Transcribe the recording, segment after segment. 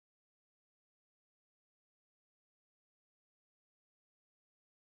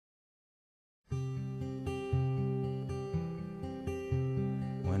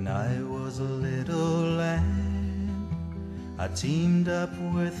I was a little lad, I teamed up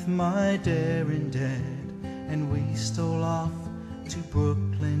with my daring dad, and we stole off to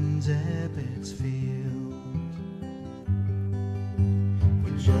Brooklyn's Ebbets Field.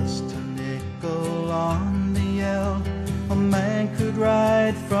 With just a nickel on the L, a man could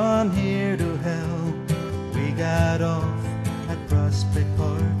ride from here to hell. We got off at Prospect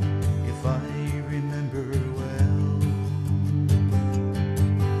Park, if I remember well.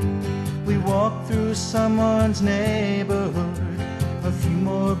 We walked through someone's neighborhood, a few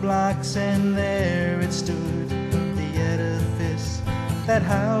more blocks and there it stood, the edifice that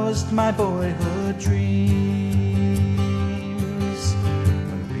housed my boyhood dreams.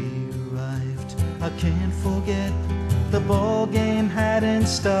 When we arrived, I can't forget, the ball game hadn't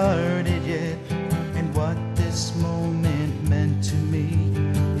started yet, and what this moment meant to me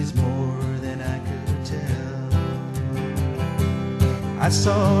is more than I could tell. I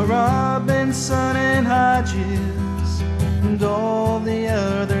saw Robinson and Hodges and all the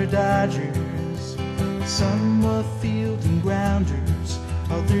other Dodgers. Some were fielding grounders,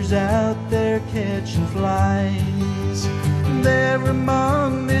 others out there catching flies. There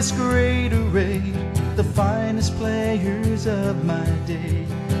among this great array, the finest players of my day,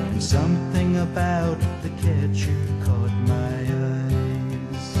 and something about the catcher caught my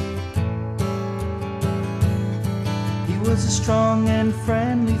eyes. He was a strong and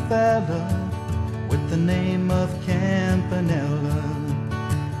friendly fella with the name of Campanella.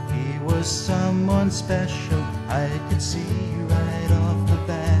 He was someone special, I could see right off the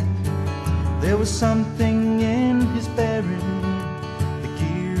bat. There was something in his bearing,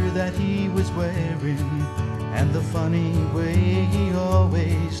 that he was wearing, and the funny way he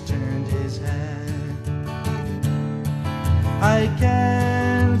always turned his hat. I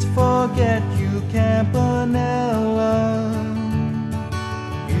can't forget you, Campanella.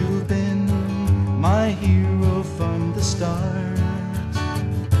 You've been my hero from the start.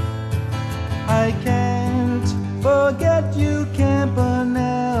 I can't forget you,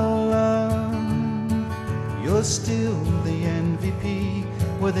 Campanella. You're still the MVP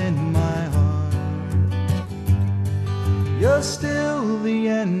within my heart. You're still the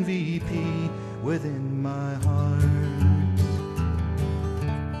MVP within my heart.